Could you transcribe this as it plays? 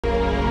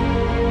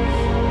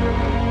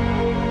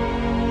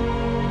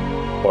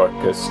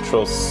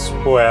orchestral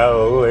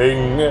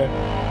swelling.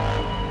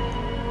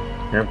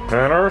 You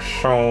better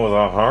show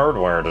the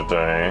hardware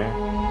today.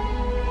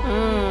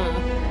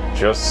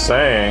 Just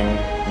saying,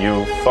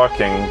 you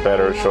fucking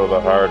better show the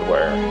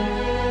hardware.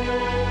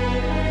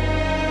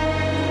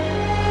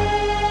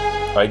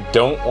 I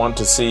don't want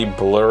to see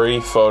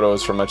blurry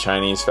photos from a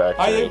Chinese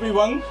factory. Hi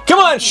everyone. Come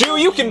on, Shu,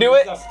 you can do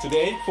it.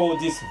 Today for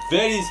this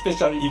very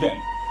special event.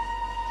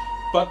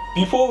 But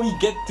before we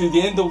get to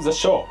the end of the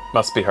show,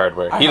 must be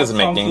hardware. He doesn't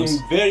make games.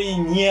 Something very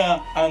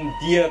near and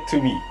dear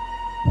to me.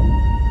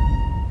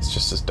 It's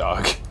just his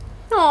dog.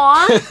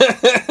 Aww.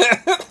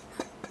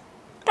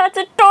 That's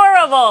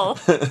adorable.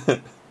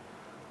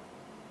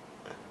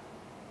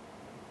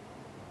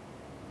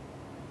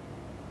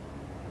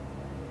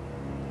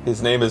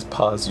 His name is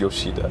Paz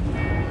Yoshida.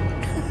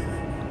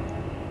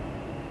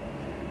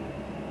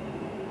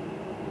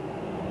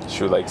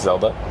 Shu like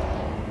Zelda?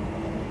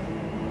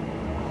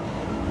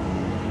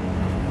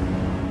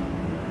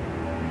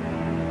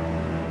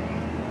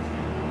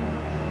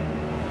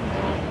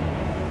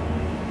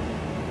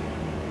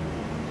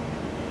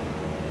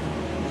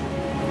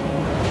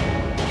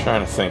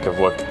 Trying to think of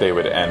what they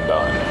would end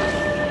on.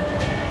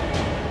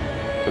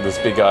 Could this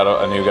be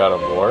a new God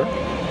of War?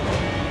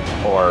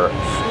 Or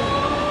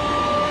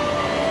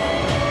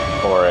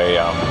a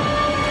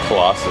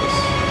Colossus?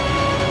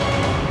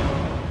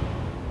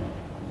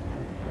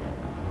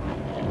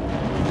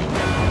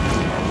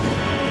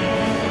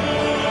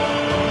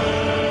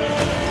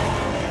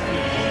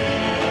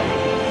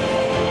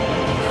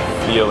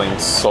 Feeling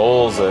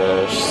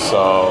Souls-ish,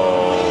 so...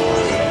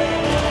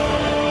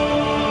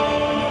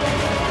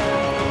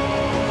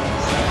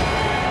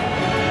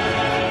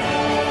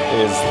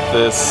 Is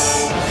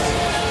this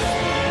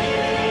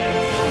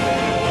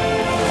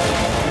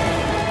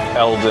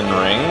Elden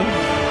Ring?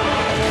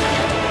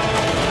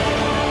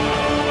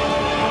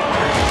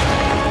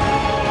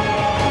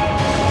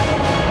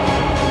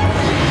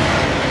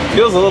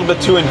 Feels a little bit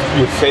too in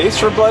your face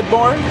for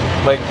Bloodborne.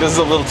 Like, this is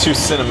a little too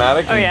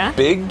cinematic and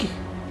big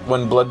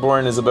when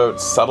Bloodborne is about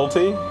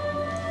subtlety.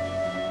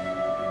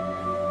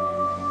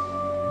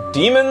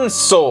 Demon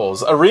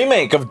Souls, a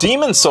remake of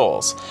Demon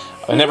Souls.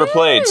 I never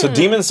played. So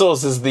Demon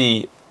Souls is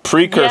the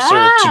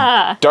precursor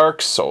to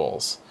Dark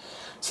Souls.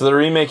 So they're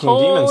remaking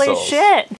Demon Souls. Holy shit.